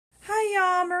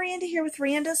Randa here with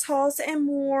Randa's Hauls and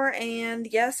More, and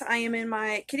yes, I am in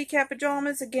my kitty cat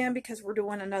pajamas again because we're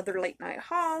doing another late night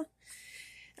haul.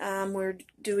 We're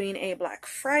doing a Black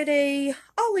Friday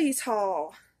Ollie's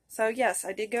haul. So yes,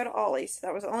 I did go to Ollie's.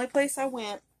 That was the only place I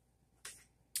went,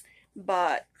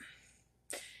 but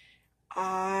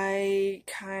I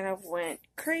kind of went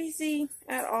crazy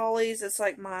at Ollie's. It's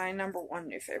like my #1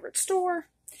 new favorite store,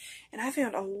 and I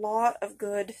found a lot of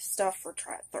good stuff for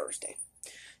Try It Thursday.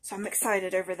 So I'm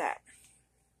excited over that.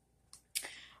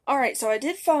 Alright, so I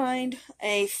did find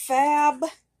a Fab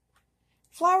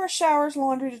Flower Showers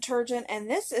laundry detergent, and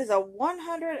this is a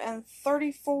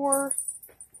 134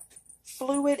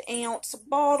 fluid ounce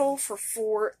bottle for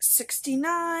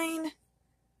 $4.69.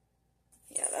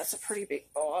 Yeah, that's a pretty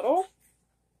big bottle.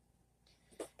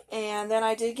 And then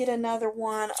I did get another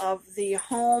one of the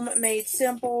Homemade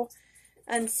Simple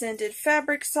unscented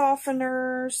fabric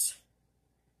softeners.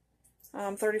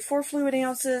 34 fluid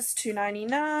ounces,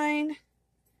 $2.99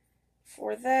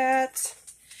 for that.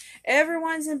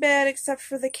 Everyone's in bed except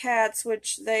for the cats,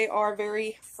 which they are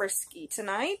very frisky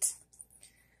tonight.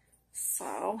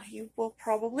 So you will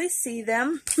probably see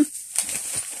them.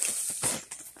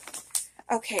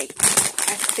 Okay,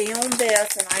 I found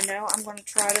this, and I know I'm going to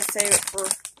try to save it for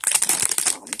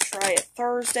Try It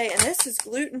Thursday. And this is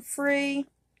gluten-free.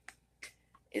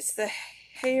 It's the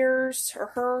hers.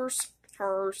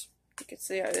 You can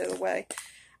see it the other way.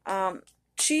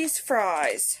 Cheese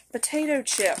fries, potato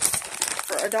chips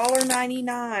for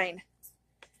 $1.99.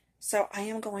 So I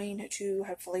am going to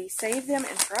hopefully save them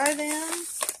and try them.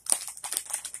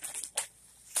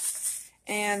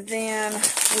 And then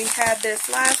we had this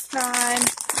last time,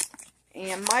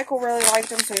 and Michael really liked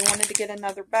them, so he wanted to get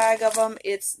another bag of them.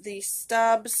 It's the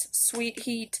Stubbs Sweet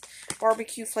Heat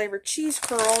barbecue flavored cheese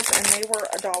curls, and they were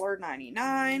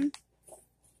 $1.99.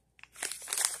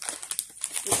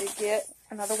 We did get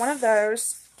another one of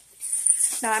those.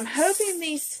 Now, I'm hoping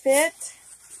these fit.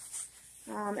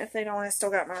 If they don't, I still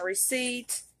got my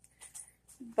receipt.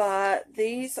 But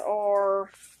these are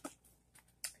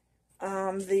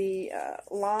the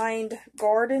lined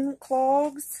garden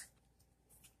clogs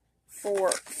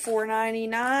for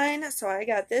 $4.99. So I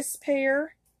got this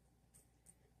pair.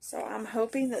 So I'm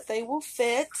hoping that they will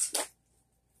fit.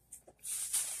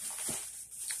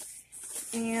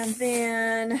 And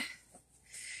then,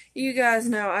 you guys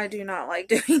know I do not like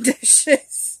doing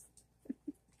dishes.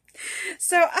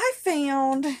 So I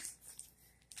found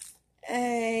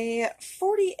a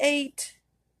 48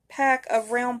 pack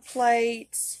of round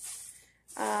plates.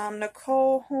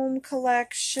 Nicole Home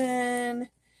Collection.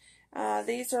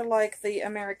 These are like the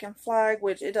American flag,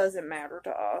 which it doesn't matter to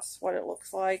us what it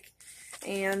looks like.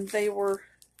 And they were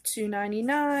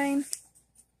 $2.99.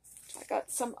 So I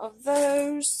got some of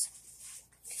those.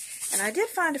 And I did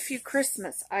find a few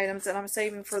Christmas items that I'm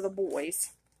saving for the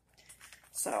boys.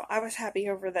 So I was happy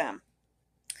over them.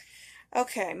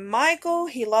 Okay, Michael,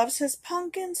 he loves his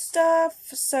pumpkin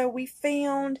stuff. So we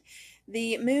found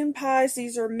the moon pies.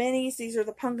 These are minis. These are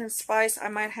the pumpkin spice. I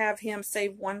might have him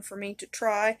save one for me to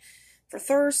try for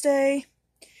Thursday.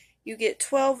 You get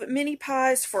 12 mini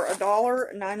pies for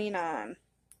 $1.99.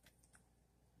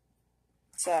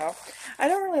 So I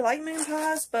don't really like moon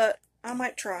pies, but I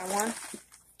might try one.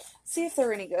 See if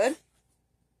they're any good.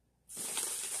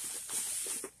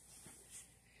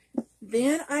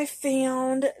 Then I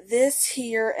found this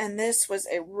here, and this was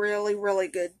a really, really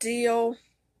good deal.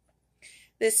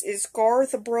 This is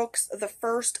Garth Brooks' The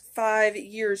First 5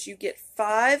 Years. You get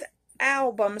 5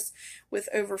 albums with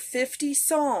over 50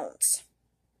 songs.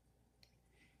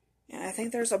 And I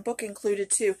think there's a book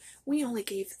included too. We only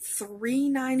gave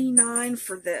 $3.99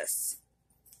 for this.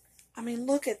 I mean,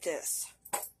 look at this.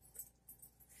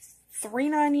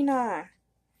 $3.99.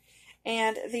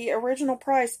 And the original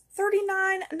price,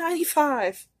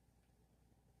 $39.95.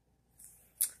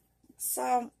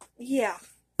 So, yeah.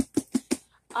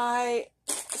 I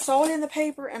saw it in the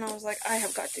paper, and I was like, I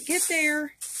have got to get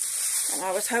there. And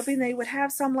I was hoping they would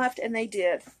have some left, and they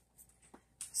did.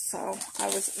 So, I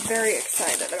was very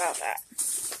excited about that.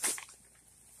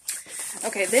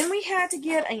 Okay, then we had to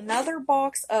get another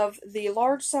box of the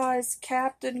large size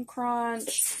Captain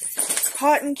Crunch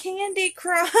Cotton Candy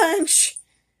Crunch.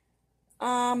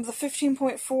 The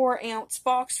 15.4 ounce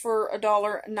box for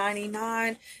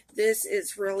 $1.99. This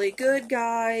is really good,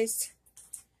 guys.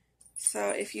 So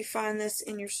if you find this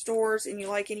in your stores and you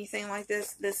like anything like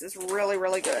this, this is really,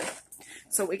 really good.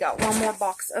 So we got one more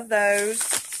box of those.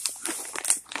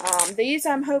 These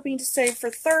I'm hoping to save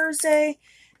for Thursday.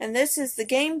 And this is the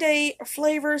Game Day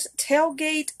Flavors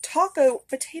Tailgate Taco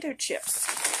Potato Chips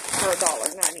for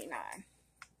 $1.99.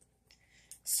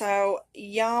 So,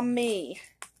 yummy.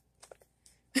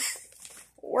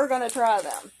 we're going to try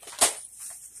them.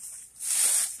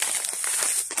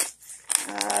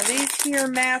 These here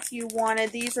Matthew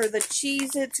wanted. These are the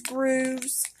Cheez-Its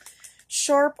Grooves.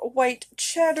 Sharp white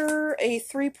cheddar, a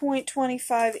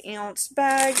 3.25 ounce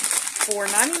bag for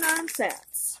 99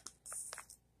 cents.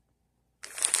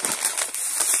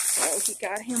 So he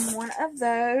got him one of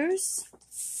those.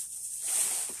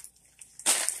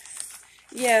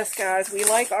 Yes, guys, we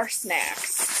like our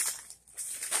snacks.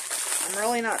 I'm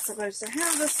really not supposed to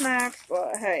have the snacks,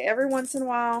 but hey, every once in a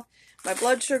while, my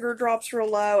blood sugar drops real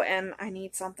low, and I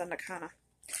need something to kind of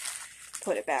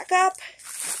put it back up.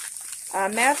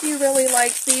 Matthew really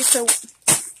likes these, so,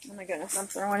 oh my goodness, I'm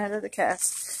throwing it at the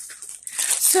cats.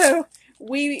 So,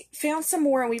 we found some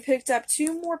more, and we picked up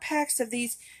 2 more packs of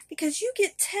these, because you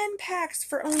get 10 packs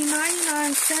for only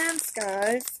 99 cents,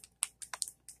 guys.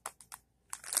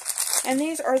 And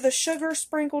these are the sugar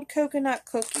sprinkled coconut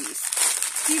cookies.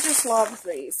 He just loves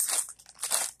these.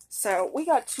 So, we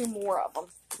got 2 more of them.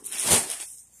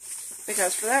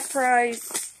 Because for that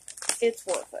price, it's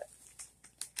worth it.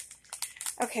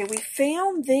 Okay, we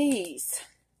found these.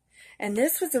 And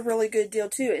this was a really good deal,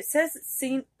 too. It says it's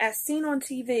as seen on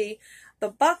TV, the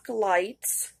Buck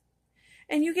Lights.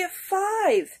 And you get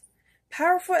 5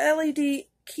 powerful LED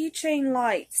keychain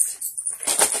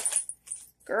lights.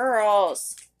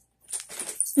 Girls.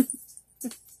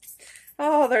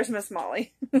 Oh, there's Miss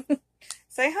Molly.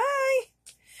 Say hi.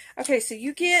 Okay, so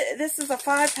you get, this is a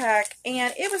 5-pack,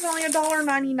 and it was only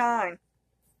 $1.99.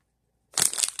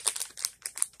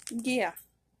 Yeah.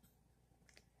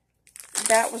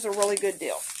 That was a really good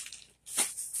deal.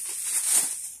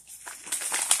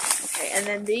 Okay, and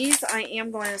then these I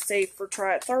am going to save for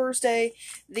Try It Thursday.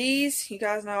 These, you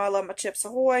guys know I love my Chips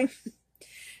Ahoy.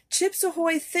 Chips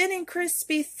Ahoy Thin and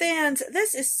Crispy Thins.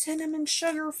 This is cinnamon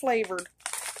sugar flavored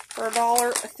for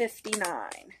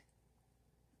 $1.59.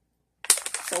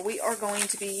 So we are going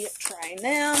to be trying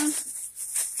them.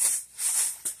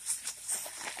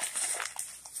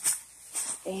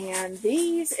 And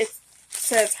these, it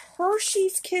says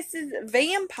Hershey's Kisses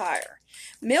Vampire.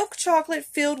 Milk chocolate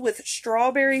filled with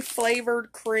strawberry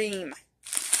flavored cream.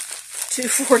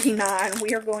 $2.49.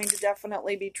 We are going to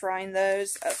definitely be trying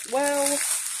those as well.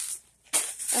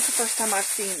 That's the first time I've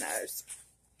seen those.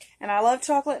 And I love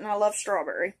chocolate and I love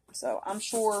strawberry. So I'm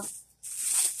sure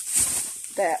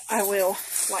that I will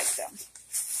like them.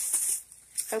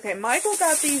 Okay, Michael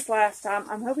got these last time.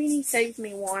 I'm hoping he saved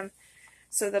me one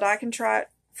so that I can try it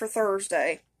for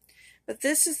Thursday. But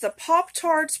this is the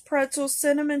Pop-Tarts Pretzel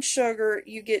Cinnamon Sugar.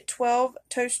 You get 12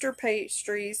 toaster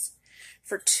pastries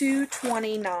for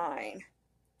 $2.29.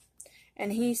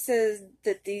 And he says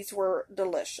that these were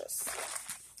delicious.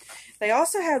 They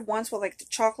also had ones with like the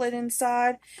chocolate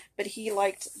inside, but he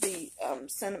liked the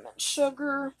cinnamon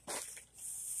sugar.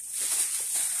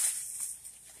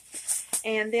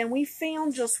 And then we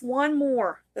found just one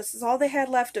more. This is all they had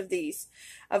left of these.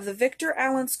 Of the Victor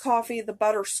Allen's Coffee, the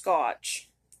Butterscotch,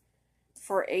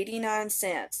 for 89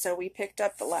 cents. So we picked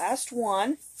up the last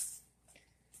one.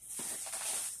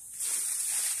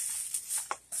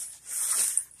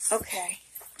 Okay.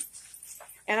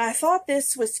 And I thought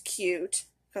this was cute,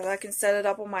 because I can set it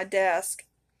up on my desk.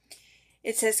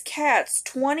 It says Cats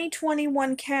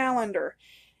 2021 Calendar.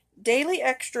 Daily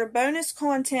extra bonus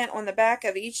content on the back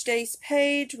of each day's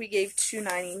page. We gave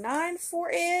 $2.99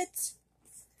 for it.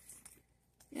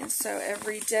 And so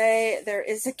every day there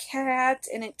is a cat,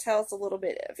 and it tells a little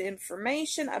bit of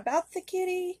information about the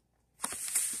kitty.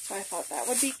 So I thought that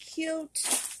would be cute.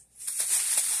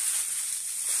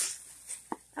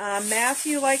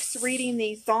 Matthew likes reading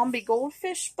these zombie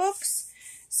goldfish books.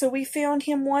 So we found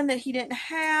him one that he didn't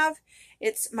have.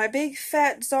 It's My Big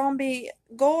Fat Zombie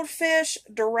Goldfish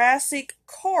Jurassic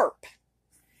Carp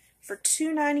for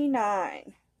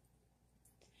 $2.99.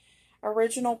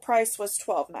 Original price was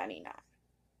 $12.99.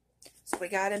 So we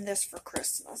got him this for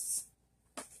Christmas.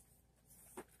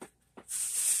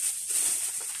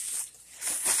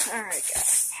 Alright,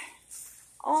 guys.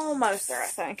 Almost there, I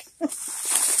think.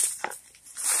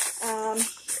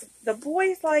 The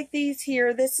boys like these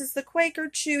here. This is the Quaker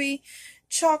Chewy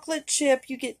Chocolate Chip.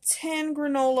 You get 10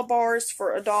 granola bars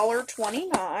for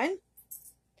 $1.29.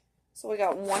 So we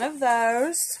got one of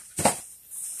those.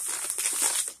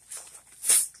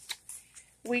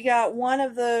 We got one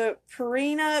of the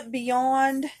Purina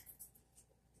Beyond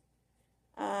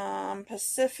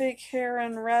Pacific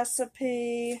Heron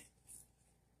Recipe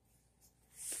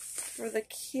for the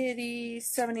kitty,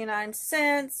 79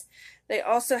 cents. They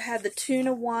also had the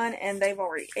tuna one, and they've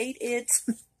already ate it.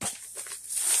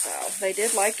 So they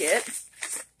did like it.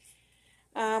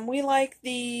 We like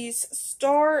these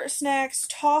Star Snacks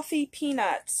Toffee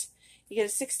Peanuts. You get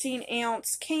a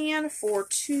 16-ounce can for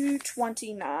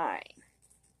 $2.29.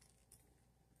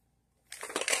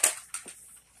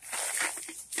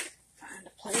 Find a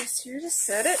place here to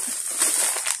set it.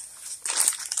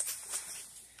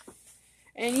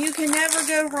 And you can never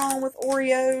go wrong with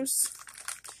Oreos.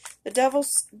 The double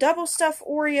stuffed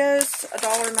Oreos,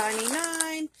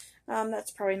 $1.99.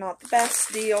 That's probably not the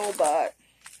best deal, but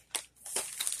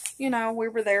you know, we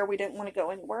were there. We didn't want to go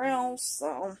anywhere else,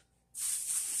 so.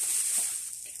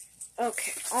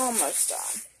 Okay, almost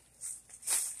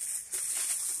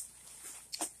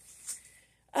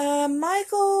done.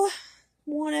 Michael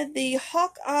wanted the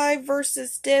Hawkeye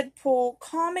versus Deadpool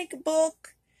comic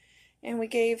book, and we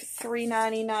gave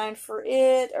 $3.99 for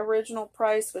it. Original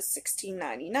price was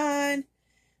 $16.99,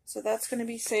 so that's going to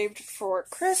be saved for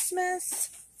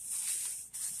Christmas.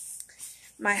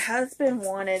 My husband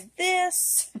wanted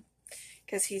this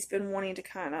because he's been wanting to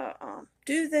kind of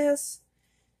do this.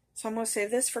 So I'm going to save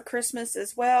this for Christmas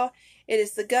as well. It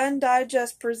is the Gun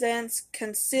Digest Presents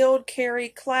Concealed Carry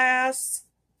Class.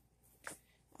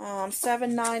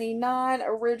 $7.99.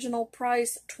 Original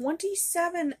price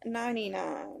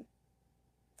 $27.99.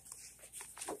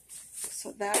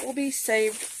 So that will be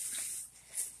saved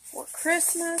for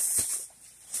Christmas.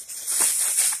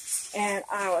 And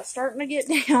I was starting to get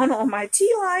down on my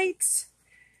tea lights.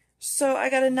 So I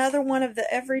got another one of the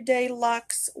Everyday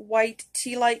Luxe white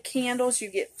tea light candles. You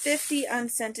get 50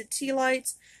 unscented tea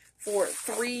lights for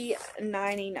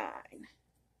 $3.99.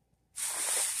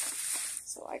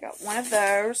 So I got one of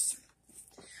those.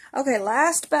 Okay,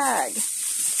 last bag.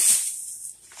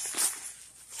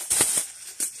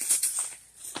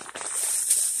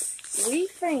 We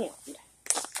found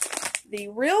the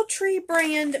Realtree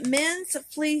brand men's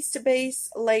fleece base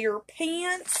layer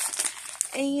pants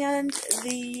and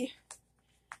the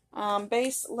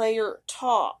base layer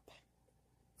top.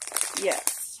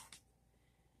 Yes.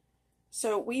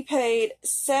 So we paid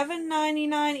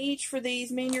 $7.99 each for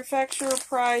these. Manufacturer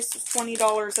price is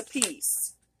 $20 a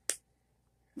piece.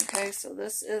 Okay, so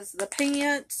this is the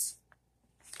pants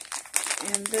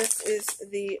and this is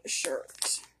the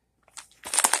shirt.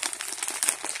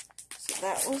 So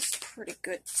that was a pretty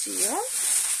good deal.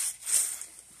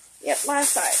 Yep,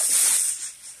 last item.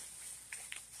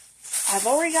 I've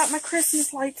already got my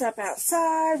Christmas lights up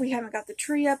outside. We haven't got the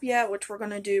tree up yet, which we're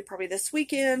going to do probably this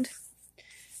weekend.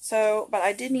 So, but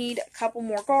I did need a couple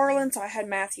more garlands. So I had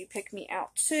Matthew pick me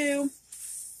out two.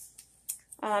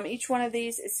 Each one of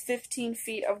these is 15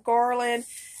 feet of garland.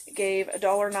 I gave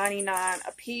 $1.99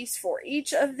 a piece for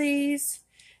each of these.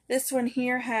 This one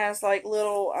here has like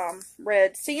little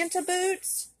red Santa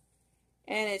boots.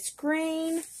 And it's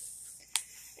green.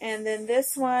 And then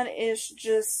this one is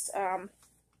just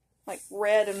like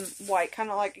red and white,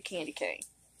 kind of like a candy cane.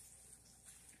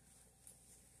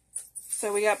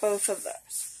 So we got both of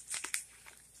those.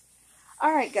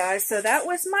 Alright guys, so that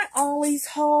was my Ollie's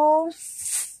haul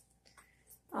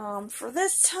for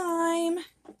this time.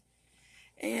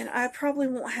 And I probably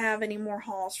won't have any more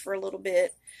hauls for a little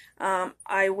bit.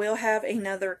 I will have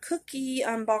another cookie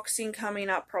unboxing coming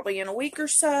up probably in a week or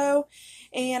so.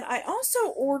 And I also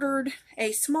ordered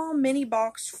a small mini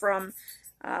box from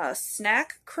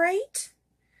Snack Crate.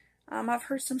 I've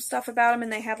heard some stuff about them,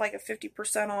 and they had like a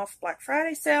 50% off Black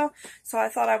Friday sale. So I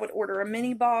thought I would order a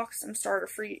mini box and start a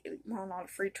free, well, not a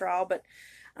free trial, but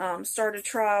start a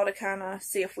trial to kind of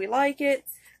see if we like it.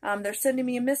 They're sending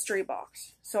me a mystery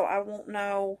box, so I won't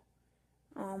know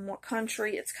what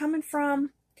country it's coming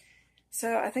from.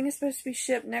 So I think it's supposed to be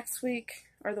shipped next week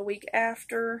or the week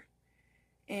after,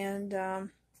 and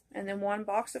then we'll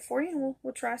unbox it for you, and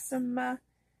we'll try some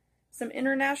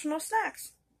international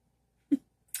snacks.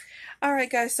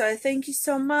 Alright guys, so I thank you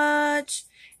so much,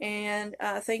 and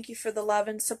thank you for the love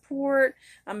and support.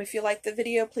 If you like the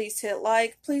video, please hit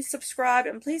like, please subscribe,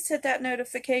 and please hit that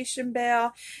notification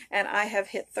bell. And I have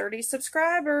hit 30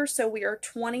 subscribers, so we are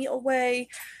 20 away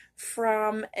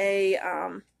from a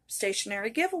stationery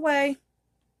giveaway.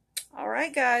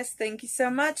 Alright guys, thank you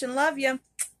so much and love you.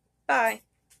 Bye.